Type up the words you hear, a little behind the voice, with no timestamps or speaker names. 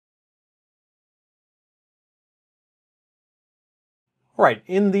Right,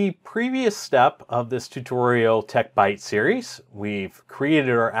 in the previous step of this tutorial Tech Byte series, we've created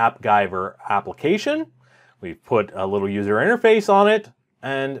our AppGyver application. We've put a little user interface on it,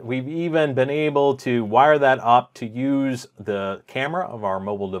 and we've even been able to wire that up to use the camera of our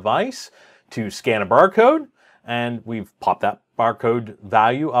mobile device to scan a barcode, and we've popped that barcode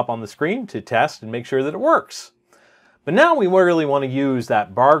value up on the screen to test and make sure that it works. But now we really want to use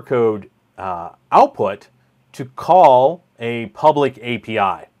that barcode output to call a public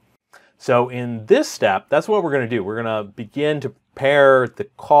API. So in this step, that's what we're going to do. We're going to begin to pair the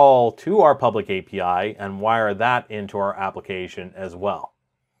call to our public API and wire that into our application as well.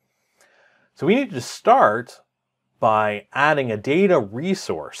 So we need to start by adding a data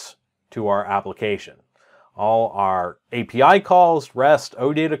resource to our application. All our API calls, REST,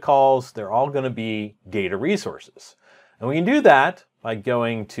 OData calls, they're all going to be data resources. And we can do that by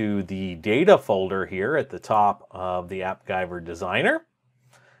going to the data folder here at the top of the AppGyver designer.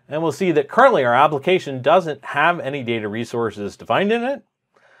 And we'll see that currently our application doesn't have any data resources defined in it.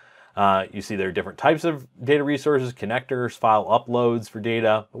 You see there are different types of data resources, connectors, file uploads for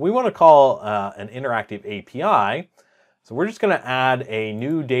data. But we want to call an interactive API. So we're just going to add a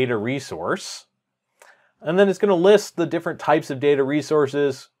new data resource. And then it's going to list the different types of data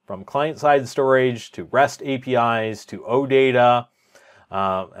resources from client-side storage to REST APIs to OData,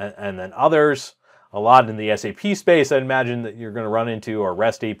 and then others. A lot in the SAP space, I'd imagine that you're going to run into are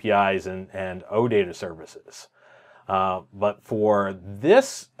REST APIs and OData services. But for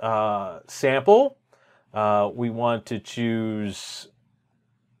this sample, we want to choose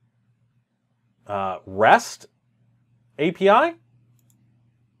REST API.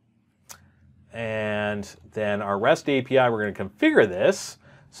 And then our REST API, we're going to configure this.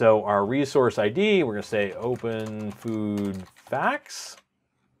 So our resource ID, we're going to say open food facts.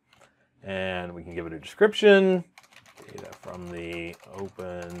 And we can give it a description, data from the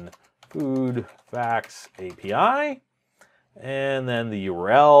Open Food Facts API, and then the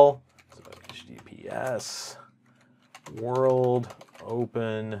URL, so HTTPS world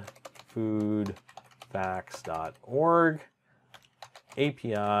open food facts.org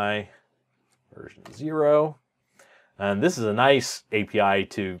API version 0. And this is a nice API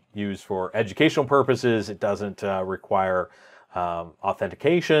to use for educational purposes. It doesn't require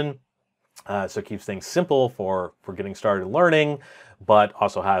authentication. So it keeps things simple for getting started learning, but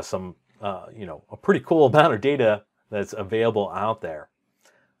also has some, a pretty cool amount of data that's available out there.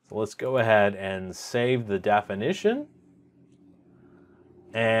 So let's go ahead and save the definition.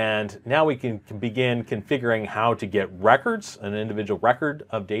 And now we can begin configuring how to get records, an individual record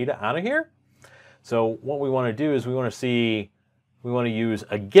of data out of here. So what we want to do is we want to use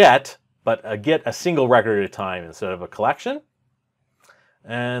a get, but get a single record at a time instead of a collection.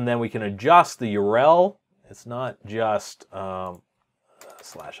 And then we can adjust the URL. It's not just /ID.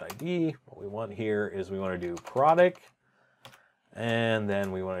 What we want here is we want to do product. And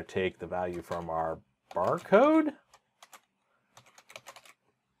then we want to take the value from our barcode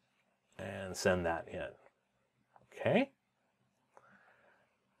and send that in. Okay.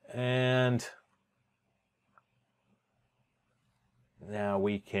 And now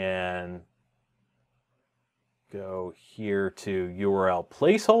we can go here to URL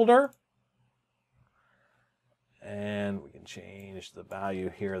placeholder, and we can change the value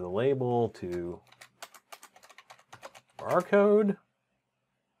here, the label, to barcode,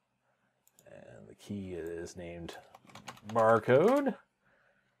 and the key is named barcode.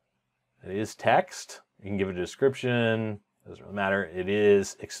 It is text. You can give it a description, doesn't really matter. It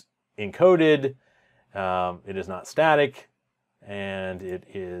is encoded, it is not static, and it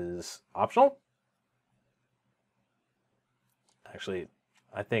is optional. Actually,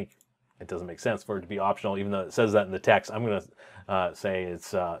 I think it doesn't make sense for it to be optional, even though it says that in the text. I'm going to say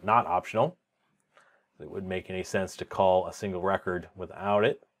it's not optional. It wouldn't make any sense to call a single record without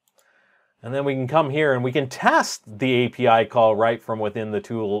it. And then we can come here and we can test the API call right from within the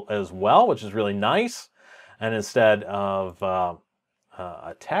tool as well, which is really nice. And instead of a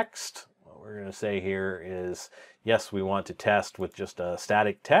text, what we're going to say here is, yes, we want to test with just a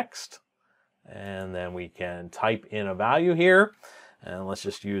static text. And then we can type in a value here. And let's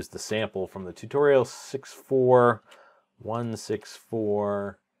just use the sample from the tutorial,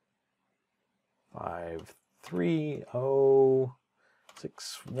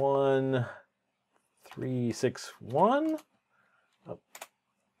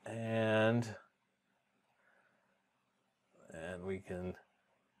 And we can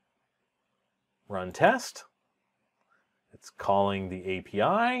run test. It's calling the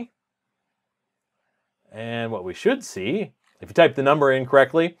API. And what we should see, if you type the number in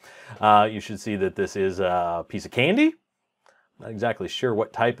correctly, you should see that this is a piece of candy. Not exactly sure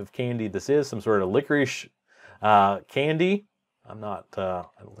what type of candy this is, some sort of licorice candy. I'm not, I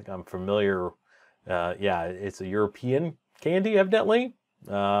don't think I'm familiar. Yeah, it's a European candy, evidently.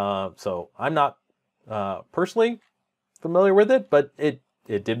 So I'm not personally familiar with it, but it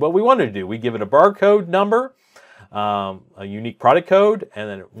did what we wanted to do. We give it a barcode number, a unique product code, and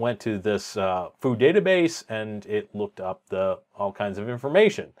then it went to this food database and it looked up all kinds of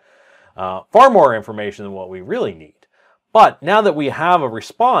information. Far more information than what we really need. But now that we have a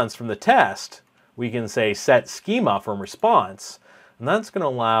response from the test, we can say set schema from response, and that's going to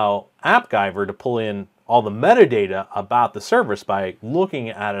allow AppGyver to pull in all the metadata about the service by looking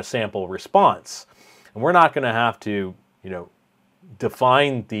at a sample response. And we're not going to have to,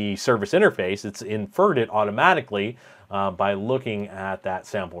 define the service interface. It's inferred it automatically by looking at that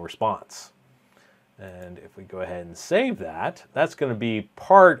sample response. And if we go ahead and save that, that's going to be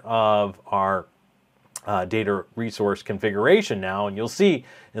part of our data resource configuration now, and you'll see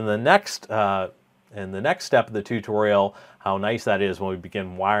in the next step of the tutorial how nice that is when we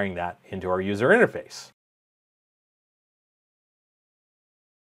begin wiring that into our user interface.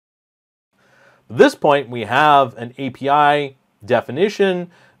 At this point, we have an API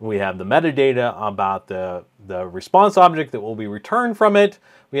definition. We have the metadata about the response object that will be returned from it.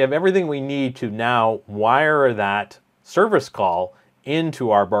 We have everything we need to now wire that service call into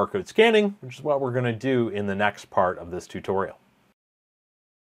our barcode scanning, which is what we're going to do in the next part of this tutorial.